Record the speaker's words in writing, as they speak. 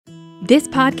This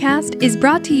podcast is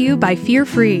brought to you by Fear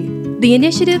Free, the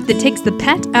initiative that takes the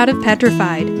pet out of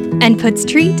petrified and puts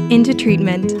treat into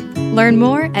treatment. Learn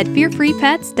more at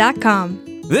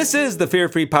fearfreepets.com. This is the Fear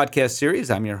Free podcast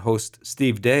series. I'm your host,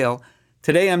 Steve Dale.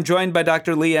 Today I'm joined by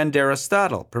Dr. Leanne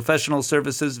D'Aristotle, professional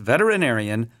services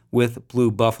veterinarian with Blue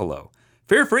Buffalo.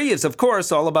 Fear Free is, of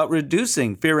course, all about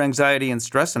reducing fear, anxiety, and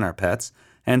stress in our pets.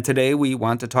 And today we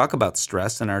want to talk about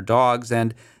stress in our dogs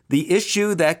and the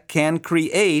issue that can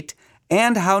create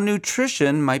and how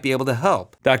nutrition might be able to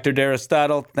help. Dr.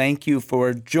 D'Aristotle, thank you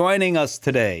for joining us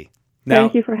today.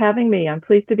 Thank you for having me. I'm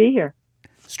pleased to be here.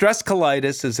 Stress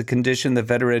colitis is a condition that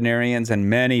veterinarians and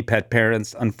many pet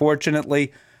parents,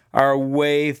 unfortunately, are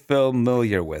way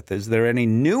familiar with. Is there any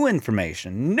new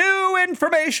information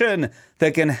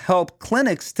that can help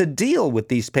clinics to deal with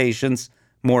these patients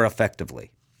more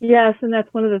effectively? Yes, and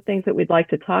that's one of the things that we'd like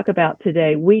to talk about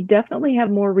today. We definitely have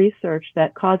more research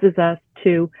that causes us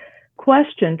to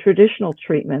question traditional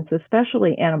treatments,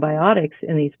 especially antibiotics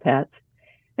in these pets.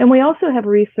 And we also have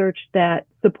research that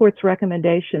supports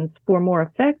recommendations for more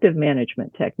effective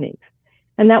management techniques.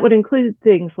 And that would include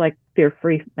things like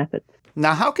fear-free methods.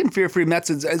 Now, how can fear-free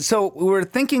methods? So we're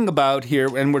thinking about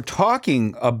here, and we're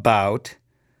talking about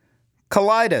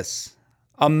colitis,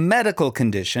 a medical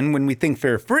condition. When we think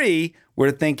fear-free, we're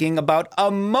thinking about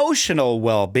emotional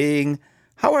well-being.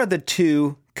 How are the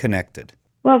two connected?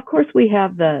 Well, of course, we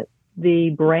have the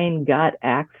brain-gut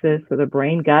axis or the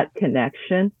brain-gut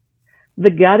connection.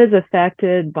 The gut is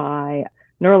affected by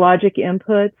neurologic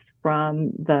inputs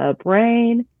from the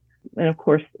brain, and of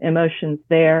course, emotions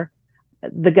there.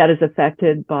 The gut is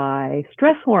affected by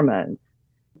stress hormones,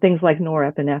 things like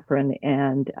norepinephrine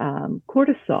and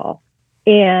cortisol.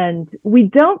 And we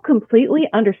don't completely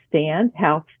understand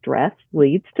how stress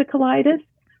leads to colitis,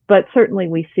 but certainly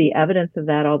we see evidence of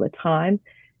that all the time.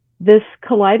 This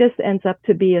colitis ends up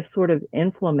to be a sort of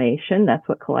inflammation. That's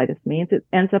what colitis means. It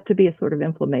ends up to be a sort of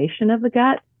inflammation of the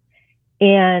gut.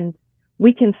 And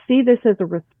we can see this as a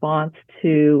response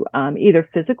to either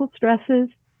physical stresses,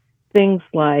 things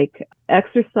like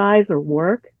exercise or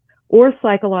work, or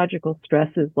psychological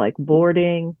stresses like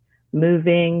boarding,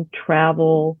 moving,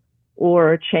 travel,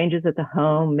 or changes at the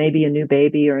home, maybe a new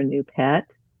baby or a new pet.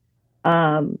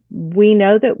 We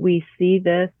know that we see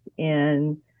this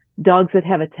in dogs that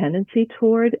have a tendency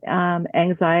toward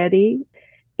anxiety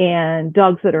and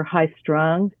dogs that are high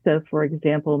strung. So, for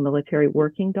example, military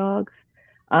working dogs,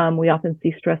 we often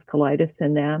see stress colitis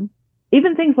in them.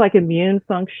 Even things like immune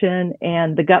function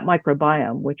and the gut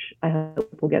microbiome, which I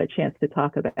hope we'll get a chance to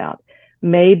talk about,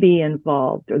 may be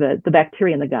involved, or the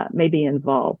bacteria in the gut may be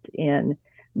involved in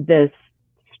this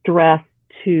stress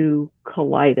to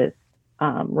colitis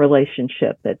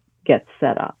relationship that gets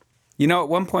set up. You know, at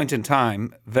one point in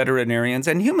time, veterinarians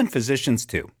and human physicians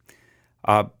too,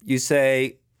 you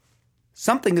say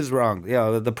something is wrong. You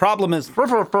know, the problem is, it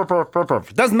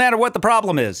doesn't matter what the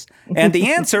problem is. And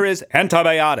the answer is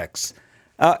antibiotics.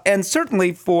 And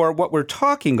certainly for what we're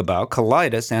talking about,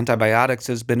 colitis, antibiotics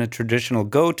has been a traditional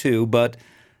go-to, but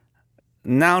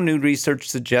now new research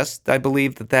suggests, I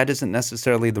believe, that isn't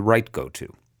necessarily the right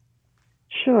go-to.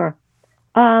 Sure.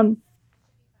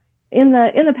 In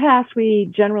the past, we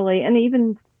generally, and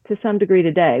even to some degree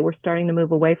today, we're starting to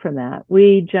move away from that.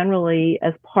 We generally,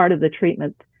 as part of the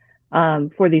treatment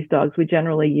for these dogs, we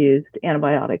generally used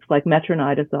antibiotics like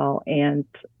metronidazole and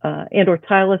or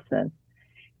tylosin.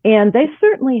 And they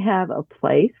certainly have a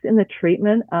place in the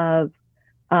treatment of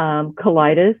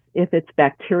colitis if it's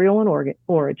bacterial in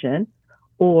origin,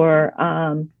 or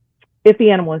if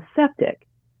the animal is septic.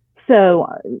 So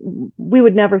we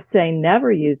would never say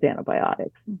never use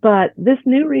antibiotics, but this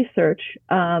new research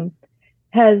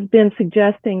has been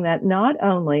suggesting that not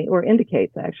only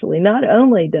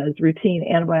does routine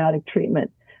antibiotic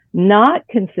treatment not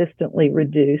consistently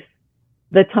reduce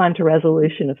the time to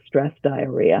resolution of stress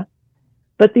diarrhea,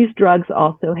 but these drugs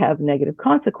also have negative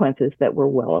consequences that we're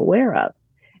well aware of.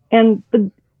 And the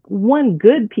one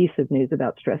good piece of news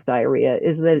about stress diarrhea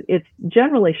is that it's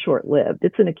generally short-lived.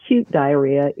 It's an acute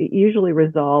diarrhea. It usually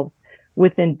resolves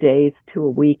within days to a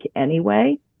week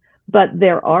anyway, but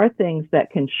there are things that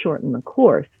can shorten the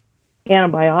course.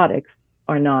 Antibiotics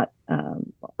are not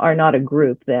a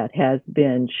group that has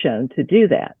been shown to do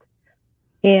that.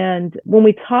 And when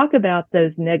we talk about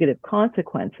those negative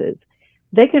consequences,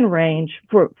 they can range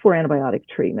for antibiotic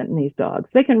treatment in these dogs.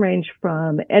 They can range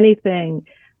from anything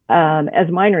as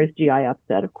minor as GI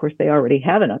upset. Of course, they already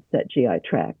have an upset GI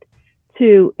tract,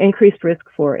 to increased risk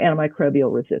for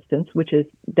antimicrobial resistance, which is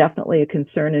definitely a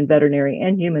concern in veterinary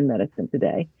and human medicine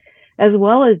today, as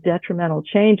well as detrimental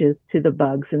changes to the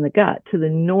bugs in the gut, to the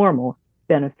normal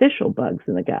beneficial bugs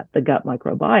in the gut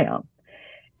microbiome.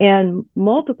 And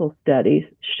multiple studies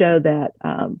show that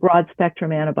broad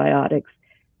spectrum antibiotics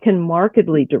can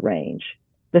markedly derange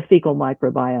the fecal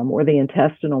microbiome or the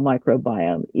intestinal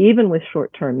microbiome, even with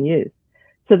short-term use.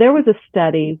 So there was a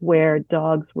study where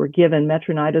dogs were given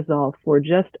metronidazole for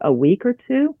just a week or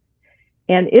two,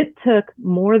 and it took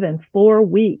more than 4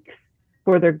 weeks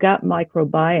for their gut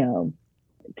microbiome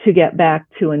to get back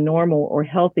to a normal or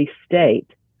healthy state.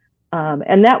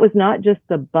 And that was not just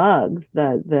the bugs,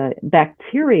 the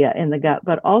bacteria in the gut,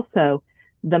 but also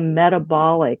the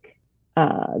metabolic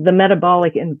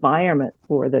environment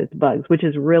for those bugs, which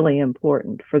is really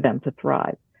important for them to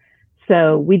thrive.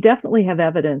 So we definitely have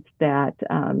evidence that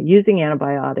using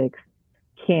antibiotics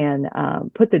can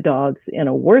put the dogs in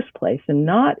a worse place and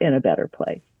not in a better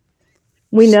place.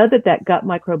 We know that gut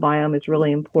microbiome is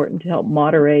really important to help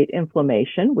moderate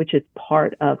inflammation, which is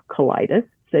part of colitis.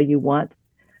 So you want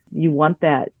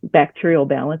that bacterial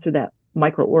balance or that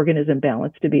microorganism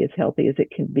balance to be as healthy as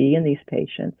it can be in these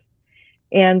patients.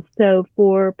 And so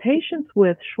for patients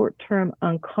with short-term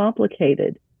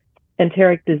uncomplicated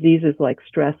enteric diseases like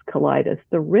stress colitis,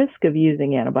 the risk of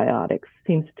using antibiotics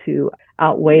seems to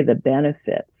outweigh the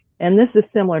benefits. And this is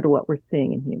similar to what we're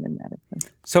seeing in human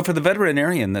medicine. So for the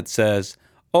veterinarian that says,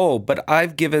 oh, but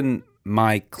I've given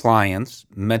my clients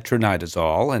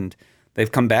metronidazole and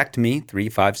they've come back to me 3,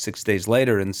 5, 6 days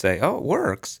later and say, oh, it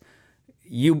works.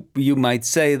 You might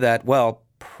say that, well,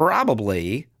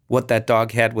 probably what that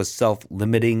dog had was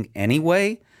self-limiting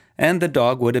anyway, and the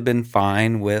dog would have been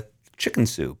fine with chicken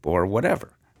soup or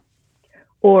whatever.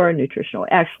 Or nutritional.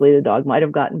 Actually, the dog might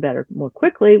have gotten better more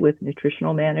quickly with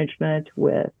nutritional management,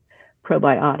 with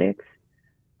probiotics.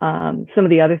 Some of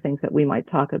the other things that we might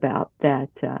talk about that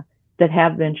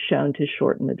have been shown to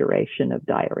shorten the duration of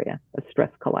diarrhea, of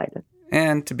stress colitis.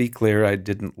 And to be clear, I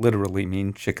didn't literally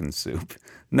mean chicken soup.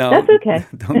 No, that's okay.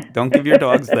 Don't give your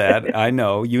dogs that. I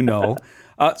know, you know.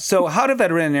 So how do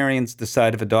veterinarians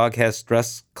decide if a dog has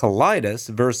stress colitis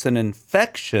versus an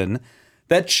infection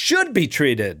that should be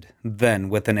treated then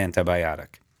with an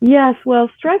antibiotic? Yes, well,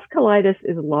 stress colitis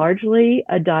is largely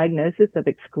a diagnosis of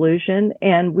exclusion,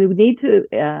 and we need to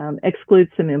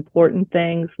exclude some important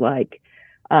things like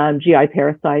GI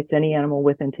parasites. Any animal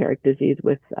with enteric disease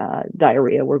with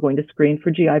diarrhea, we're going to screen for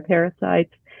GI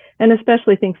parasites, and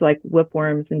especially things like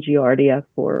whipworms and giardia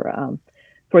for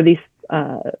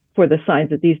the signs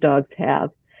that these dogs have,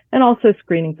 and also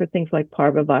screening for things like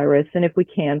parvovirus, and if we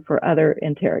can, for other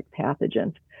enteric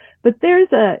pathogens. But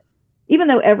even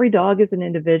though every dog is an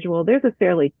individual, there's a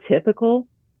fairly typical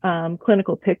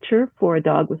clinical picture for a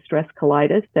dog with stress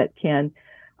colitis that can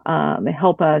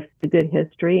help us a good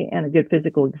history and a good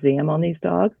physical exam on these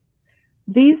dogs.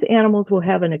 These animals will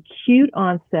have an acute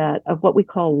onset of what we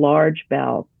call large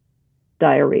bowel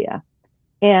diarrhea.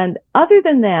 And other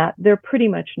than that, they're pretty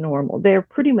much normal. They're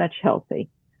pretty much healthy.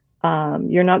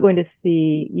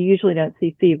 You usually don't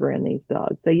see fever in these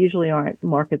dogs. They usually aren't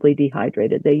markedly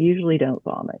dehydrated. They usually don't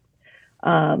vomit.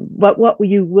 But what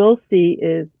you will see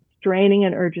is straining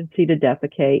and urgency to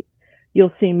defecate.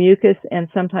 You'll see mucus and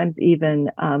sometimes even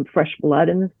fresh blood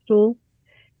in the stool.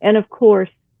 And of course,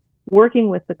 working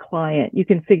with the client, you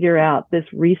can figure out this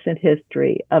recent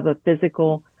history of a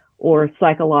physical or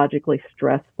psychologically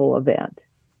stressful event.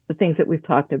 The things that we've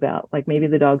talked about, like maybe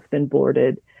the dog's been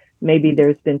boarded, maybe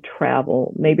there's been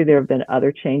travel, maybe there have been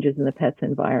other changes in the pet's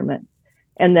environment.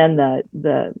 And then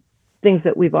the things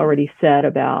that we've already said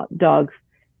about dogs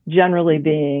generally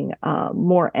being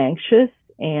more anxious,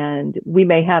 and we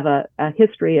may have a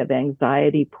history of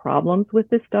anxiety problems with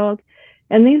this dog.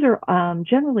 And these are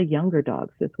generally younger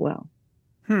dogs as well.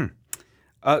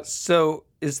 So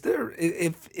is there,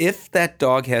 if that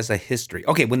dog has a history,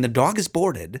 okay, when the dog is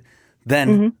boarded,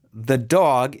 then the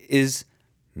dog is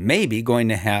maybe going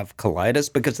to have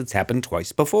colitis because it's happened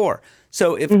twice before.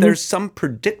 So if there's some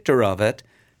predictor of it,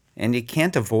 and you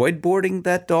can't avoid boarding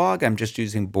that dog, I'm just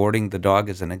using boarding the dog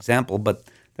as an example, but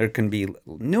there can be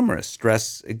numerous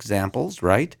stress examples,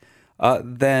 right?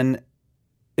 Then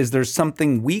is there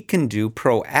something we can do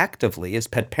proactively as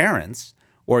pet parents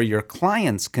or your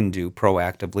clients can do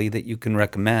proactively that you can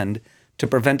recommend to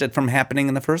prevent it from happening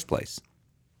in the first place?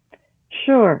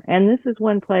 Sure. And this is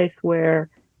one place where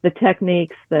the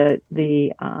techniques, the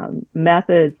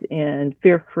methods in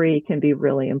Fear-Free can be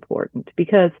really important,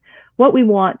 because what we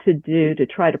want to do to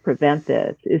try to prevent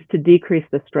this is to decrease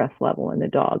the stress level in the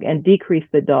dog and decrease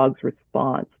the dog's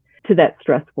response to that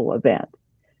stressful event.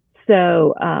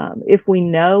 So if we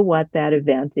know what that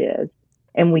event is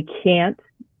and we can't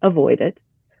avoid it,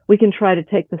 we can try to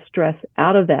take the stress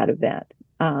out of that event,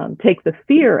 take the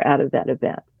fear out of that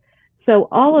event. So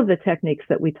all of the techniques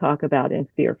that we talk about in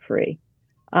Fear Free,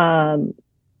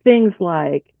 things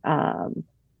like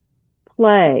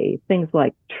play, things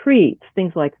like treats,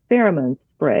 things like pheromone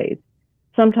sprays,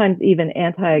 sometimes even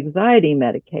anti-anxiety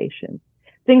medication,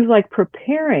 things like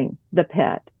preparing the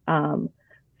pet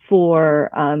for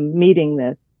meeting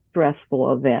this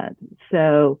stressful event.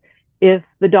 So if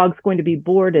the dog's going to be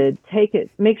boarded,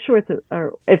 make sure it's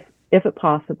if it's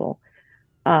possible,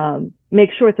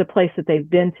 make sure it's a place that they've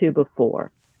been to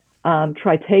before.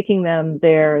 Try taking them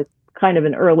there, kind of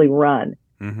an early run,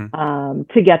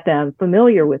 to get them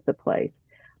familiar with the place.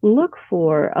 Look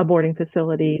for a boarding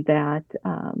facility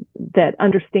that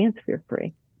understands Fear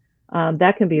Free.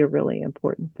 That can be a really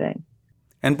important thing.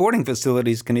 And boarding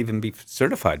facilities can even be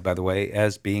certified, by the way,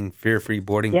 as being fear-free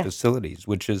boarding facilities,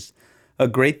 which is a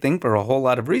great thing for a whole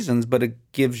lot of reasons, but it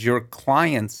gives your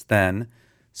clients then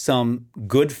some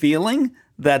good feeling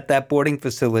that that boarding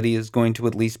facility is going to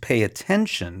at least pay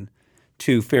attention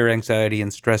to fear, anxiety,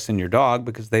 and stress in your dog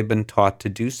because they've been taught to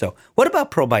do so. What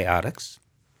about probiotics?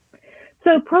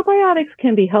 So probiotics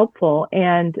can be helpful,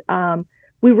 and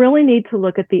we really need to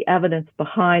look at the evidence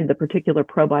behind the particular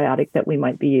probiotic that we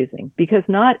might be using, because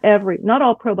not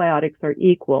all probiotics are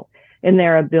equal in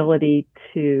their ability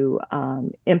to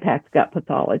impact gut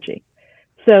pathology.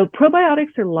 So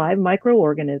probiotics are live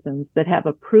microorganisms that have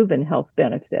a proven health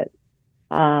benefit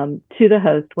to the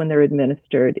host when they're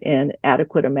administered in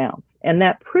adequate amounts. And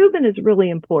that proven is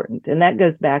really important. And that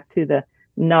goes back to the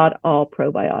not all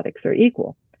probiotics are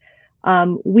equal.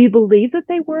 We believe that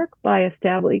they work by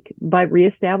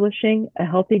reestablishing a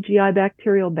healthy GI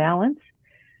bacterial balance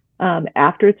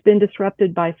after it's been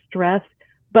disrupted by stress.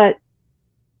 But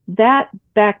that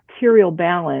bacterial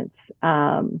balance,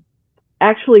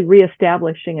 actually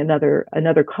reestablishing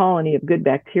another colony of good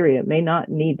bacteria, may not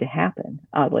need to happen,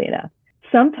 oddly enough.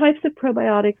 Some types of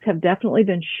probiotics have definitely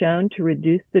been shown to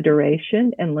reduce the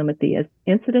duration and limit the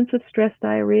incidence of stress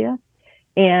diarrhea.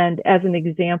 And as an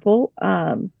example,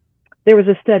 there was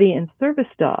a study in service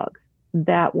dogs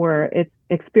that were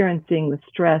experiencing the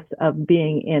stress of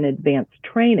being in advanced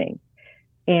training.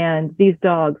 And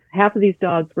half of these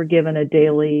dogs were given a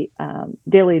daily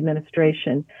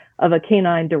administration of a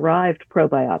canine-derived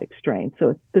probiotic strain,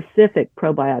 so a specific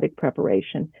probiotic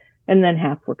preparation, and then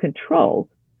half were controlled.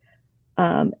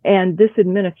 And this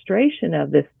administration of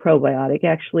this probiotic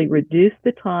actually reduced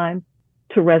the time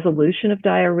to resolution of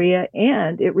diarrhea,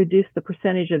 and it reduced the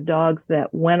percentage of dogs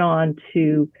that went on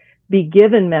to be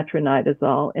given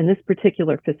metronidazole. In this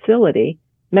particular facility,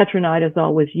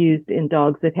 metronidazole was used in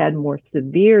dogs that had more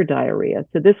severe diarrhea.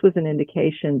 So this was an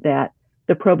indication that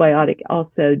the probiotic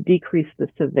also decreased the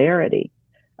severity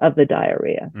of the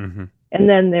diarrhea. Mm-hmm. And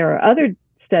then there are other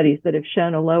studies that have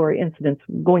shown a lower incidence,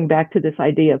 going back to this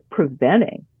idea of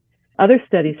preventing. Other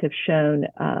studies have shown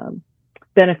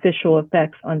beneficial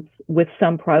effects with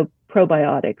some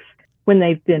probiotics when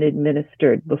they've been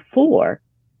administered before.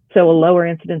 So a lower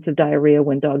incidence of diarrhea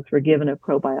when dogs were given a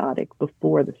probiotic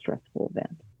before the stressful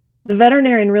event. The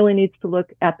veterinarian really needs to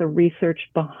look at the research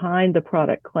behind the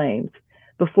product claims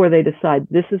before they decide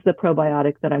this is the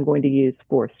probiotic that I'm going to use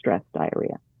for stress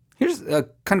diarrhea. Here's a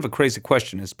kind of a crazy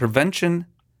question. Is prevention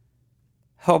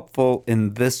helpful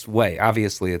in this way?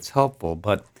 Obviously it's helpful,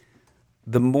 but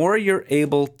the more you're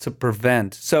able to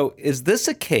prevent. So is this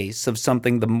a case of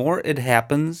something, the more it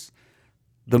happens,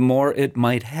 the more it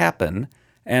might happen,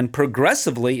 and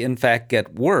progressively, in fact,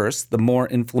 get worse, the more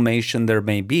inflammation there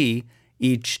may be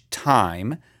each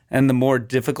time, and the more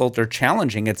difficult or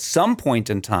challenging at some point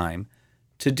in time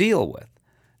to deal with?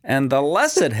 And the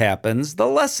less it happens, the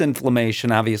less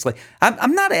inflammation, obviously.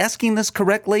 I'm not asking this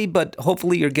correctly, but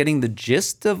hopefully you're getting the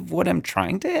gist of what I'm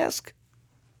trying to ask.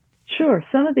 Sure.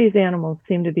 Some of these animals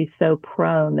seem to be so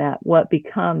prone that what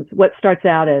starts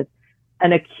out as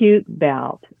an acute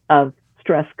bout of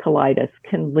stress colitis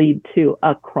can lead to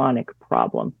a chronic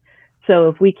problem. So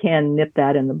if we can nip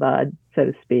that in the bud, so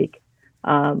to speak,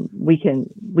 we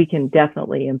can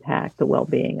definitely impact the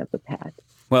well-being of the pet.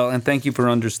 Well, and thank you for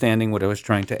understanding what I was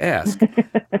trying to ask.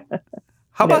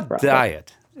 How about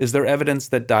diet? Is there evidence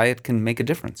that diet can make a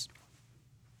difference?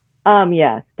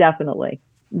 Yes, definitely.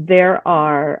 There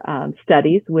are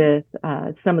studies with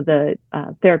some of the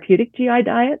therapeutic GI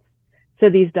diets. So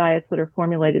these diets that are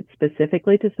formulated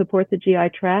specifically to support the GI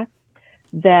tract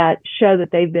that show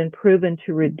that they've been proven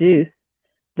to reduce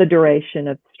the duration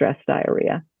of stress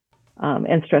diarrhea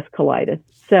and stress colitis.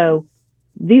 So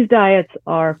these diets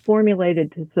are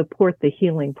formulated to support the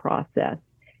healing process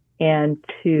and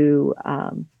to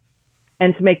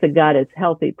make the gut as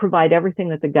healthy, provide everything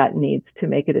that the gut needs to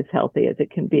make it as healthy as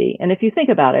it can be. And if you think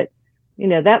about it,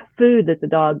 that food that the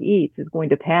dog eats is going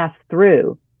to pass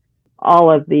through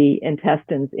all of the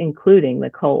intestines, including the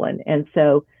colon. And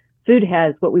so food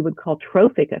has what we would call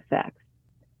trophic effects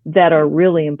that are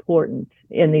really important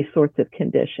in these sorts of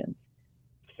conditions.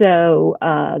 So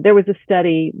there was a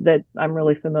study that I'm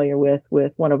really familiar with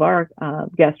one of our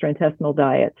gastrointestinal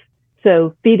diets.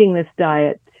 So feeding this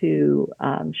diet to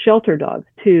shelter dogs,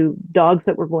 to dogs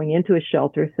that were going into a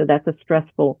shelter. So that's a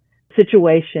stressful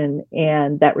situation,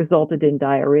 and that resulted in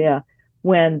diarrhea.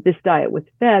 When this diet was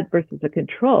fed versus a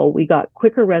control, we got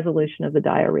quicker resolution of the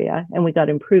diarrhea, and we got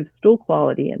improved stool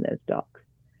quality in those dogs.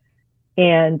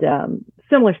 And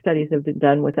similar studies have been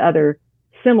done with other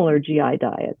similar GI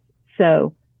diets.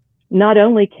 So not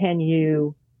only can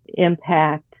you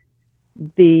impact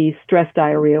the stress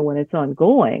diarrhea when it's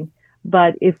ongoing,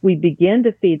 but if we begin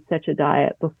to feed such a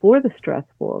diet before the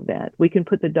stressful event, we can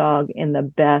put the dog in the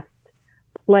best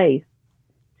place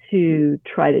to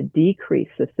try to decrease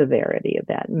the severity of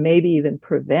that, maybe even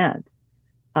prevent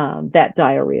that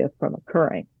diarrhea from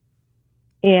occurring.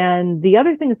 And the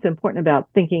other thing that's important about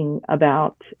thinking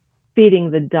about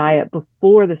feeding the diet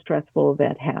before the stressful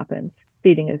event happens,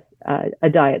 feeding a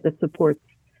diet that supports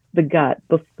the gut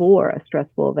before a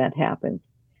stressful event happens,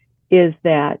 is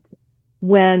that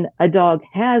when a dog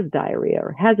has diarrhea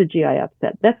or has a GI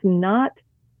upset, that's not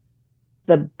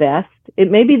the best.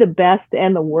 It may be the best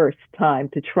and the worst time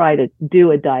to try to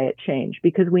do a diet change,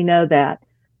 because we know that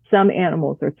some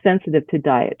animals are sensitive to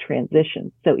diet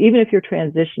transitions. So even if you're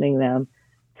transitioning them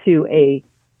to a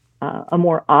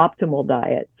more optimal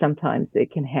diet, sometimes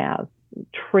it can have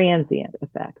transient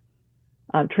effects,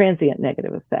 transient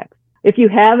negative effects. If you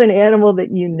have an animal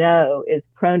that you know is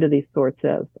prone to these sorts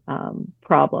of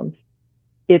problems,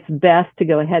 it's best to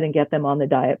go ahead and get them on the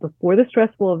diet before the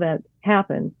stressful event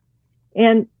happens.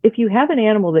 And if you have an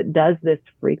animal that does this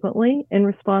frequently in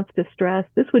response to stress,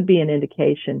 this would be an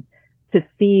indication to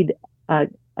feed a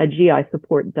GI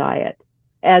support diet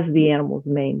as the animal's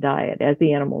main diet, as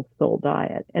the animal's sole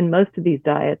diet. And most of these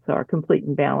diets are complete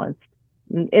and balanced.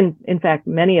 In fact,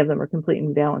 many of them are complete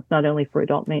and balanced, not only for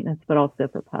adult maintenance, but also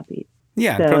for puppies.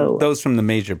 Yeah, so, those from the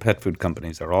major pet food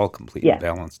companies are all complete and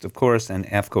balanced, of course, and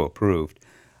AAFCO approved.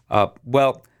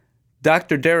 Well,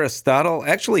 Dr. Daristottle,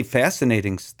 actually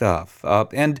fascinating stuff.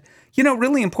 And,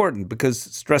 really important, because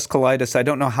stress colitis, I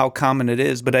don't know how common it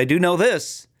is, but I do know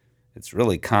this. It's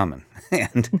really common.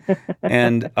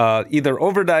 and either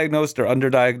overdiagnosed or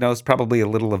underdiagnosed, probably a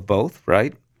little of both,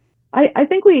 right? I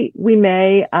think we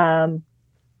may,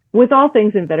 with all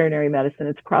things in veterinary medicine,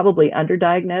 it's probably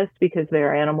underdiagnosed, because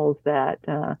there are animals that,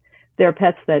 there are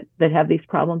pets that have these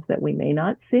problems that we may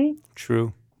not see.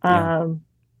 True.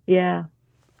 Yeah.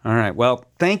 All right. Well,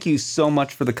 thank you so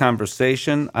much for the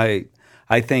conversation. I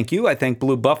thank you. I thank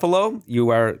Blue Buffalo. You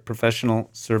are professional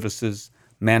services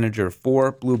manager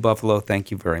for Blue Buffalo. Thank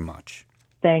you very much.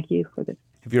 Thank you for this.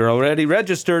 If you're already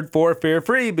registered for Fear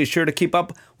Free, be sure to keep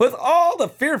up with all the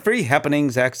Fear Free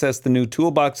happenings, access the new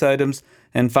toolbox items,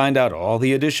 and find out all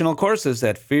the additional courses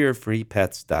at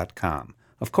fearfreepets.com,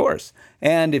 of course.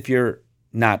 And if you're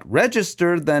not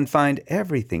registered, then find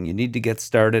everything you need to get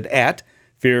started at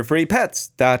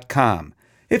fearfreepets.com.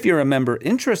 If you're a member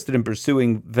interested in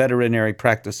pursuing veterinary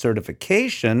practice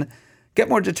certification, get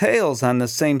more details on the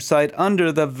same site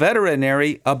under the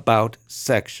Veterinary About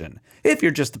section. If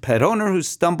you're just a pet owner who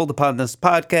stumbled upon this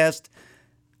podcast,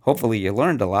 hopefully you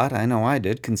learned a lot. I know I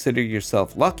did. Consider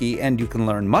yourself lucky, and you can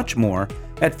learn much more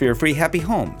at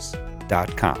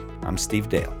fearfreehappyhomes.com. I'm Steve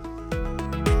Dale.